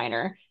cover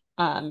designer,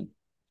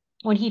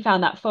 when he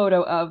found that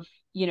photo of,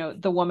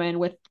 the woman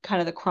with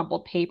kind of the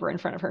crumpled paper in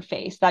front of her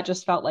face, that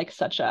just felt like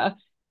such a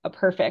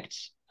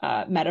perfect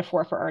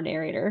metaphor for our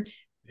narrator.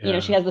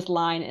 She has this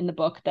line in the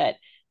book that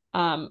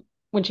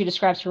when she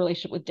describes her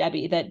relationship with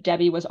Debbie, that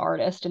Debbie was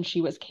artist and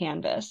she was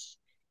canvas.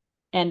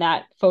 And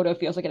that photo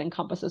feels like it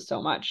encompasses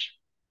so much.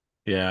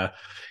 Yeah.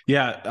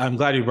 I'm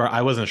glad you brought.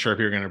 I wasn't sure if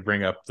you were going to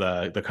bring up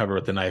the cover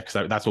with the knife,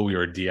 because that's what we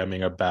were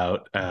DMing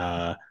about.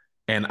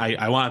 And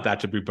I wanted that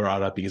to be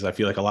brought up because I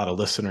feel like a lot of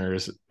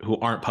listeners who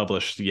aren't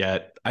published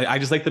yet, I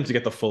just like them to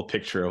get the full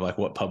picture of like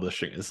what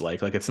publishing is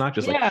like. Like, it's not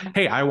just like,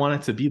 hey, I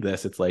want it to be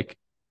this. It's like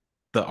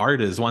the art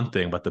is one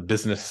thing, but the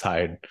business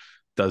side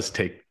does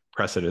take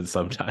precedence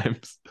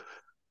sometimes.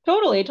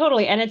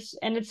 Totally. And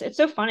it's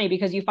so funny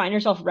because you find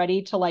yourself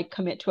ready to like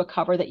commit to a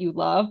cover that you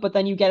love, but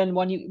then you get in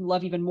one you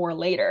love even more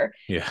later.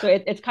 So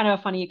it's kind of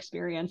a funny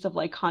experience of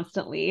like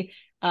constantly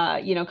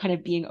kind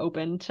of being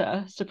open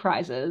to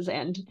surprises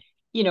and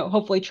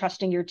hopefully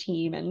trusting your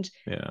team and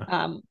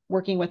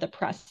working with a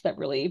press that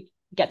really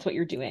gets what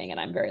you're doing. And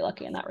I'm very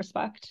lucky in that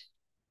respect.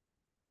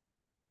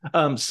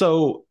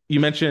 So you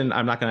mentioned,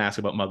 I'm not going to ask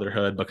about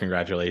motherhood, but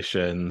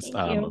congratulations.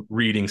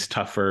 Reading's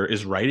tougher.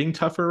 Is writing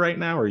tougher right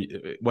now, or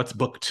what's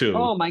book 2?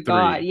 Oh my 3?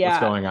 God. Yeah.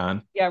 What's going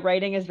on? Yeah.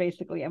 Writing is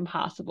basically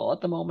impossible at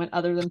the moment,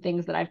 other than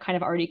things that I've kind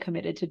of already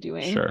committed to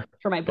doing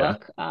for my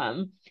book.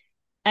 I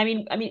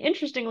mean,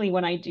 interestingly,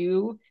 when I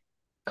do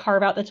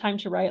carve out the time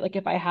to write, like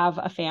if I have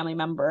a family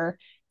member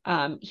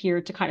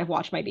here to kind of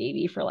watch my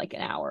baby for like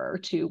an hour or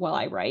two while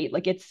I write.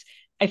 Like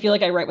I feel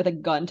like I write with a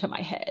gun to my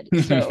head.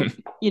 So,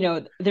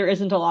 there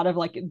isn't a lot of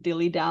like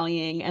dilly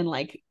dallying and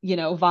like,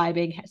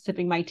 vibing,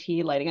 sipping my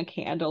tea, lighting a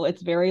candle.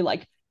 It's very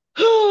like,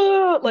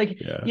 like,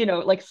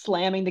 like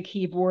slamming the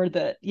keyboard,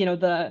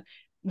 the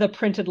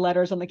printed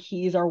letters on the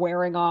keys are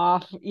wearing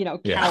off,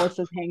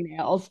 calluses,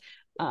 hangnails,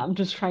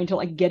 just trying to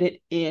like get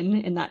it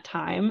in that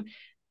time.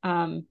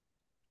 And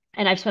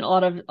I've spent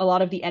a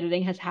lot of the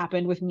editing has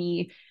happened with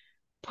me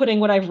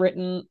putting what I've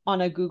written on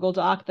a Google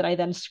Doc that I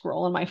then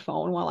scroll on my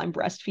phone while I'm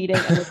breastfeeding,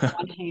 and with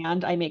one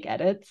hand I make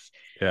edits.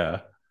 Yeah.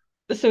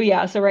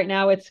 So right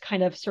now it's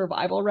kind of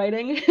survival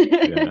writing,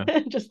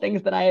 just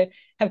things that I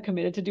have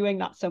committed to doing,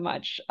 not so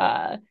much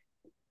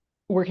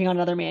working on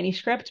another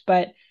manuscript.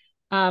 But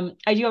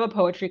I do have a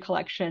poetry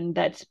collection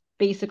that's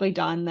basically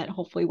done that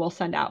hopefully we'll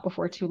send out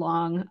before too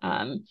long.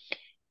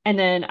 And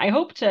then I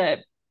hope to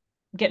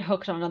get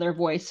hooked on another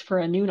voice for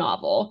a new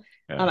novel.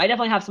 I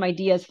definitely have some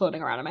ideas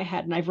floating around in my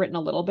head, and I've written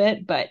a little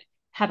bit, but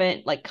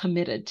haven't like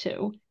committed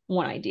to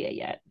one idea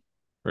yet.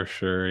 For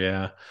sure,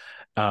 yeah.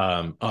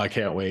 I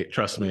can't wait.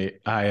 Trust me.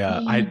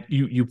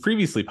 You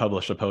previously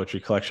published a poetry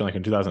collection like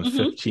in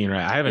 2015,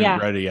 right? I haven't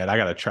read it yet. I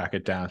gotta track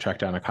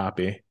down a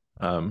copy.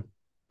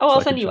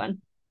 I'll send you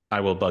one. I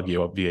will bug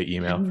you up via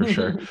email for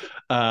sure.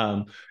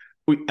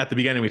 At the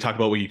beginning we talked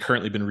about what you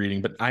currently been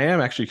reading, but I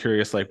am actually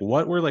curious, like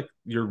what were like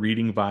your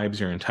reading vibes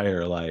your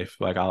entire life?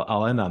 Like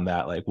I'll end on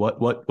that. Like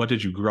what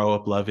did you grow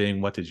up loving?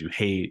 What did you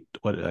hate?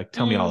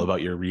 Tell me all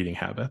about your reading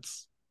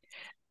habits.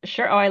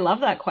 Sure. I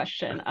love that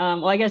question.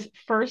 Well, I guess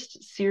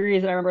first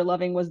series that I remember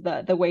loving was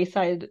the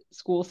Wayside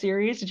School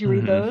series. Did you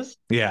read those?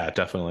 Yeah,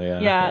 definitely.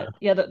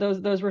 Yeah.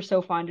 Those were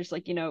so fun. Just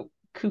like,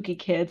 kooky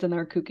kids and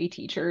their kooky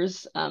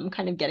teachers,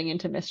 kind of getting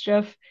into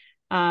mischief.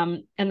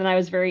 And then I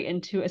was very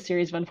into a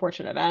series of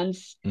unfortunate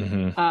events.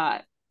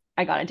 I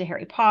got into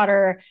Harry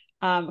Potter,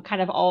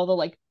 kind of all the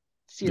like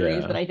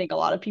series that I think a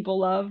lot of people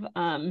love.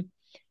 And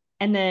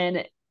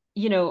then,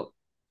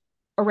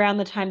 around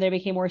the time that I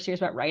became more serious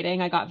about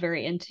writing, I got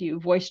very into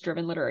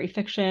voice-driven literary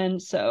fiction.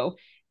 So,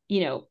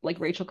 like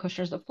Rachel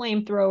Kushner's The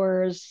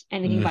Flamethrowers,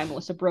 anything by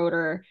Melissa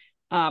Broder,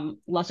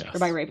 Luster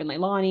by Raven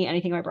Leilani,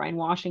 anything by Brian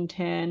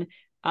Washington,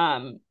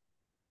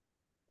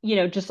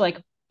 just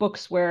like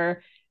books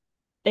where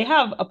they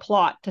have a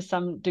plot to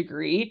some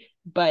degree,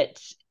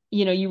 but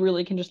you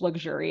really can just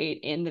luxuriate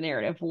in the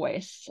narrative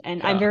voice.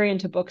 And I'm very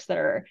into books that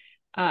are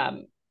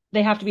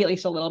they have to be at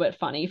least a little bit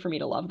funny for me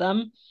to love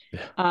them.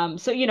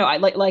 So I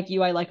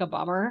like a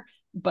bummer,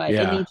 but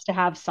it needs to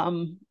have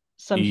some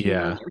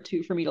humor or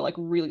two for me to like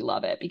really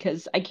love it,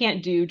 because I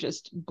can't do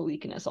just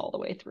bleakness all the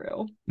way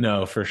through.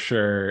 No, for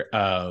sure.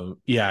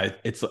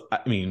 It's, I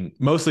mean,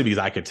 mostly because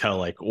I could tell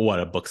like what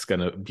a book's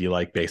gonna be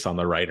like based on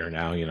the writer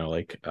now,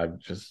 like I've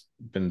just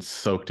been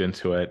soaked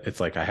into it. It's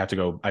like I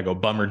go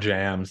bummer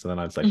jams, and then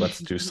I was like, let's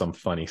do some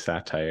funny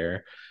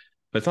satire.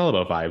 But it's all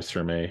about vibes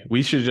for me.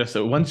 We should just,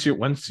 once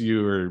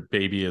your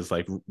baby is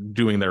like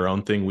doing their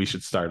own thing, we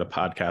should start a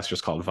podcast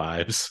just called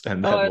Vibes,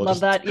 and then I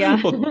love that.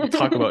 Yeah, we'll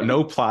talk about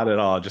no plot at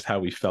all, just how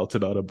we felt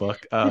about a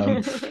book.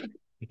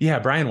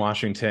 Brian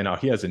Washington. Oh,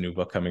 he has a new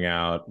book coming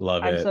out.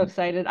 Love it. I'm so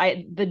excited.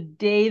 The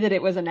day that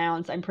it was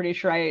announced, I'm pretty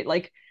sure I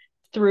like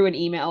threw an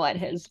email at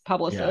his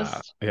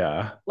publicist.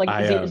 Yeah.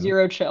 Like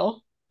zero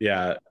chill.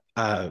 Yeah.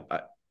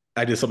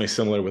 I did something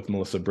similar with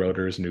Melissa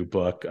Broder's new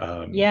book.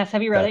 Yes,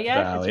 have you read it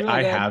yet? Valley. It's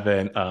really good.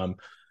 Haven't.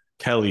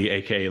 Kelly,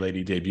 aka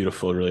Lady Day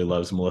Beautiful, really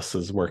loves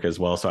Melissa's work as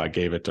well, so I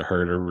gave it to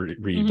her to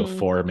read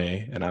before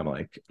me, and I'm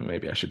like,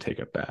 maybe I should take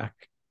it back.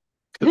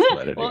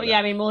 Well, yeah,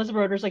 I mean, Melissa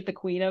Broder's like the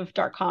queen of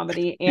dark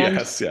comedy and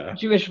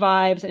Jewish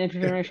vibes and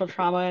intergenerational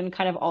trauma and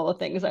kind of all the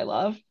things I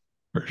love.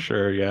 For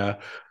sure, yeah,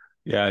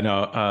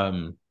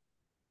 no,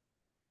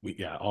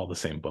 all the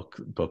same book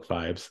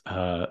vibes.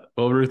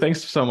 Well, Ruth,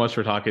 thanks so much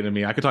for talking to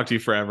me. I could talk to you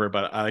forever,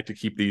 but I like to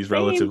keep these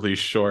relatively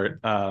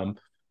short.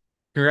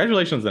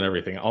 Congratulations on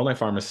everything. All My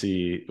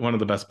Pharmacy, one of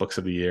the best books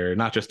of the year,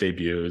 not just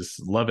debuts.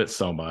 Love it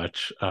so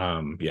much.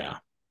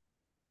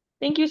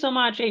 Thank you so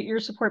much. Your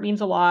support means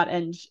a lot.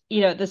 And,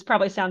 this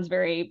probably sounds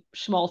very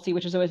schmaltzy,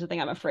 which is always the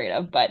thing I'm afraid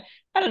of. But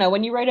I don't know,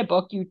 when you write a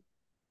book, you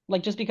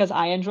like, just because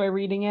I enjoy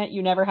reading it,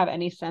 you never have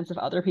any sense if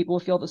other people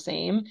feel the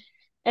same.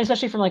 And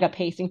especially from like a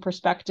pacing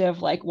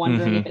perspective, like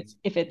wondering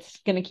if it's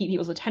going to keep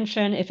people's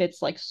attention, if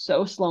it's like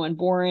so slow and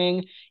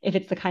boring, if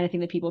it's the kind of thing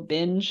that people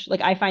binge.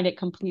 Like I find it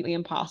completely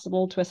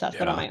impossible to assess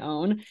that on my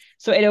own.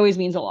 So it always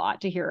means a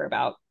lot to hear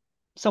about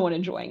someone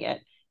enjoying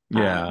it.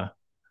 Yeah.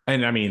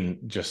 And I mean,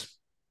 just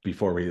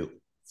before we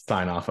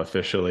sign off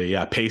officially,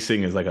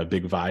 pacing is like a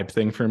big vibe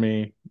thing for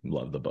me.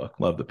 Love the book,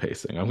 love the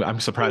pacing. I'm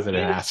surprised I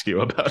didn't ask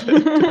you about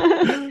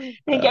it.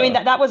 Thank you. I mean,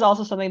 that was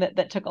also something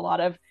that took a lot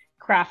of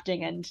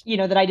crafting and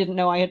that I didn't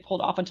know I had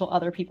pulled off until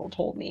other people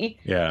told me.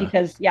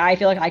 Because I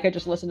feel like I could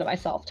just listen to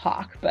myself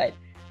talk, but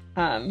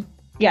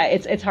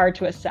it's hard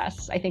to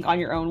assess, I think, on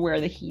your own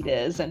where the heat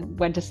is and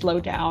when to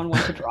slow down,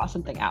 when to draw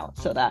something out.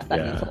 So that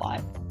means a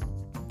lot.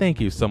 Thank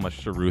you so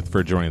much to Ruth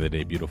for joining the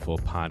Day Beautiful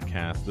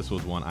podcast. This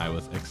was one I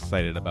was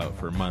excited about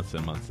for months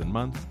and months and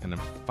months, and I'm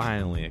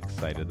finally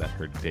excited that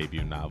her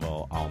debut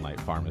novel, All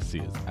Night Pharmacy,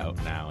 is out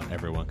now, and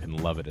everyone can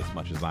love it as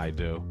much as I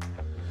do.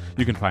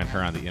 You can find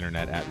her on the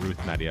internet at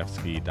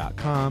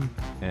ruthmadievsky.com,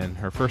 and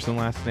her first and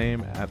last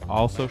name at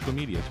all social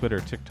media, Twitter,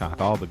 TikTok,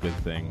 all the good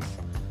things.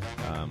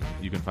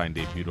 You can find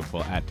Day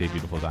Beautiful at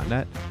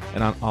daybeautiful.net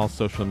and on all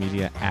social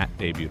media at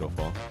Day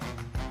Beautiful.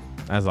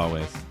 As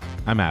always,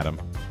 I'm Adam.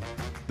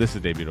 This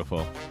is Day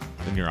Beautiful,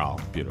 and you're all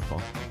beautiful.